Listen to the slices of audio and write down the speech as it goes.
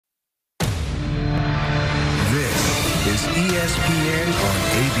ESPN on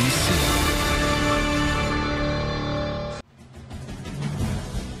ABC.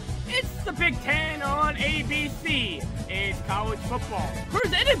 It's the Big Ten on ABC. It's college football,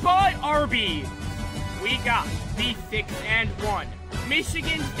 presented by Arby's. We got the 6-1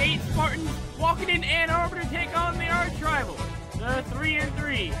 Michigan State Spartans walking in Ann Arbor to take on the arch rival, the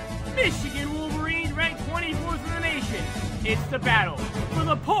 3-3 Michigan Wolverines, ranked 24th in the nation. It's the battle for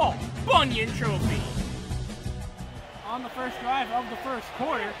the Paul Bunyan Trophy. On the first drive of the first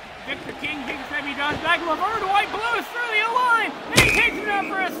quarter, Victor King takes a heavy dodge back. Laverne White blows through the line, and he takes it up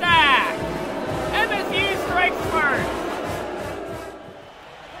for a sack. MSU strikes first.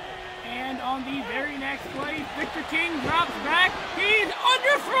 And on the very next play, Victor King drops back. He's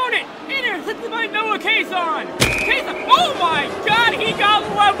underthrown it. Intercepted by Noah Cason. Oh my God, he got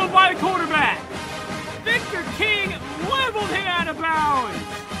leveled by the quarterback. Victor King leveled him out of bounds.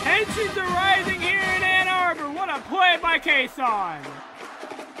 Tensions are rising here in Ann Arbor. What a play by Cason.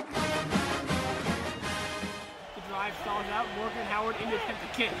 The drive stalls out. Morgan Howard intercepts the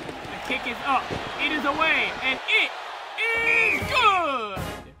kick. The kick is up. It is away, and it is good.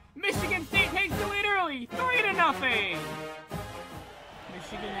 Michigan State takes the lead early, 3-0.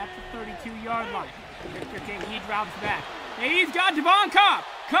 Michigan at the 32-yard line. Victor King, he drops back. And he's got Devon Cobb.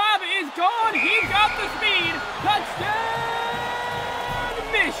 Cobb is gone. He's got the speed. Touchdown,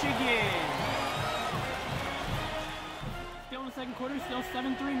 Michigan. Still in the second quarter, still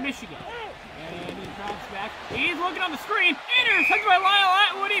 7-3 Michigan. And he drops back. He's looking on the screen. Intercepted by Lyle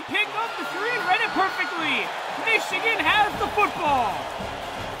Atwood. He picked up the screen, read it perfectly. Michigan has the football.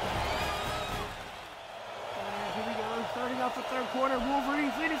 Starting off the third quarter,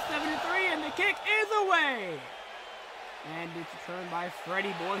 Wolverines lead at 7-3, and the kick is away. And it's returned by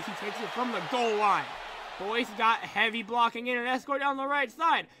Freddie Boyce. He takes it from the goal line. Boyce got heavy blocking in an escort down the right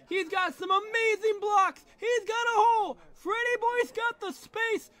side. He's got some amazing blocks. He's got a hole. Freddie Boyce got the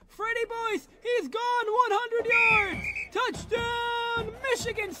space. Freddie Boyce, he's gone 100 yards. Touchdown,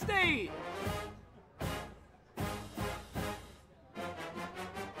 Michigan State.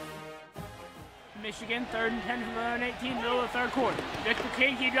 Michigan, 3rd and 10 from their own 18, middle of the third quarter. Victor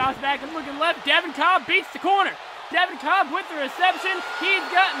King, he drops back and looking left. Devin Cobb beats the corner. Devin Cobb with the reception. He's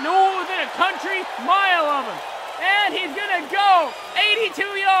got no one within a country mile of him. And he's going to go 82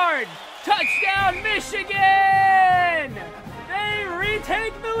 yards. Touchdown, Michigan! They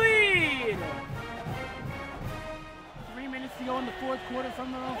retake the lead. 3 minutes to go in the fourth quarter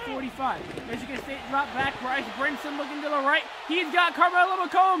from their own 45. Michigan State drop back. Bryce Brinson looking to the right. He's got Carmelo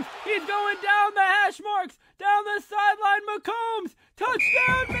McCombs. He's going down the hash marks. Down the sideline, McCombs.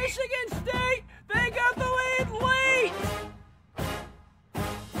 Touchdown, Michigan State. They got the lead late.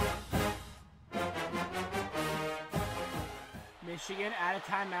 Michigan out of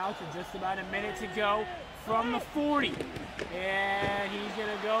timeout with just about a minute to go from the 40. And he's going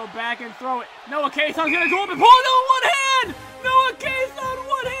to go back and throw it. Noah Cason's going to go up and pull it on one hand. Noah Cason,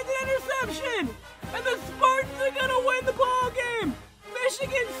 one-handed interception. And the Spartans are going to win the ball game.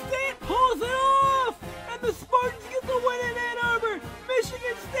 Michigan State pulls it off. And the Spartans get the win in Ann Arbor.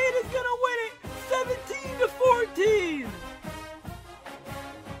 Michigan State is going to win it 17-14.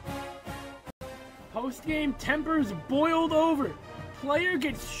 Post-game tempers boiled over. Player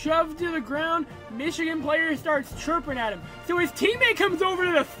gets shoved to the ground. Michigan player starts chirping at him. So his teammate comes over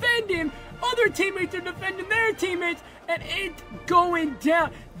to defend him. Other teammates are defending their teammates. And it's going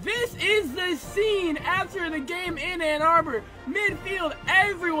down. This is the scene after the game in Ann Arbor. Midfield,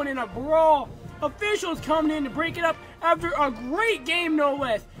 everyone in a brawl. Officials coming in to break it up after a great game, no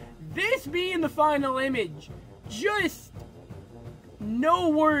less. This being the final image. Just no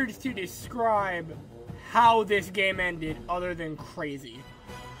words to describe how this game ended other than crazy.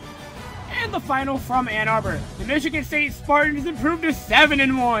 And the final from Ann Arbor. The Michigan State Spartans improved to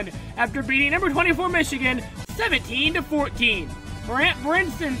 7-1 after beating number 24 Michigan 17-14. Brant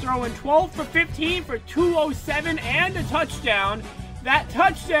Brinson throwing 12 for 15 for 207 and a touchdown. That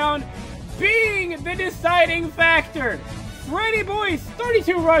touchdown being the deciding factor. Freddie Boyce,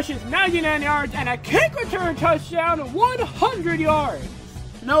 32 rushes, 99 yards, and a kick return touchdown, 100 yards.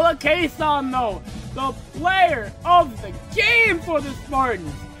 Noah Cason, though, the player of the game for the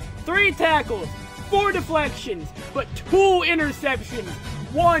Spartans. 3 tackles, 4 deflections, but 2 interceptions.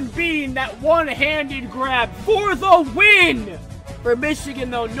 One being that one-handed grab for the win. For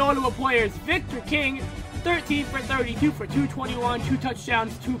Michigan, though, notable players, Victor King, 13 for 32 for 221, 2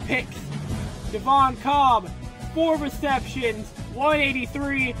 touchdowns, 2 picks. Devon Cobb, 4 receptions,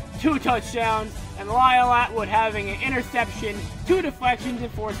 183, 2 touchdowns, and Lyle Atwood having an interception, 2 deflections,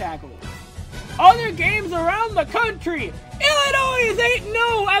 and 4 tackles. Other games around the country, Illinois Illinois is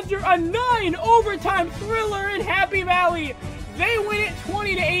 8-0 after a 9-overtime thriller in Happy Valley. They win it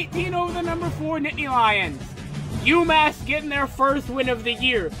 20-18 over the number 4 Nittany Lions. UMass getting their first win of the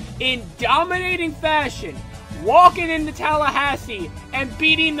year in dominating fashion, walking into Tallahassee and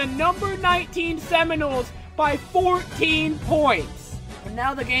beating the number 19 Seminoles by 14 points. And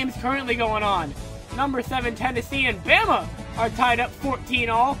now the game's currently going on. Number 7 Tennessee and Bama are tied up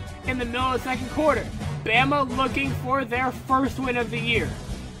 14-all in the middle of the second quarter. Bama looking for their first win of the year.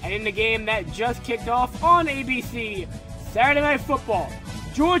 And in the game that just kicked off on ABC, Saturday Night Football,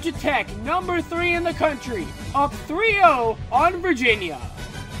 Georgia Tech, number 3 in the country, up 3-0 on Virginia.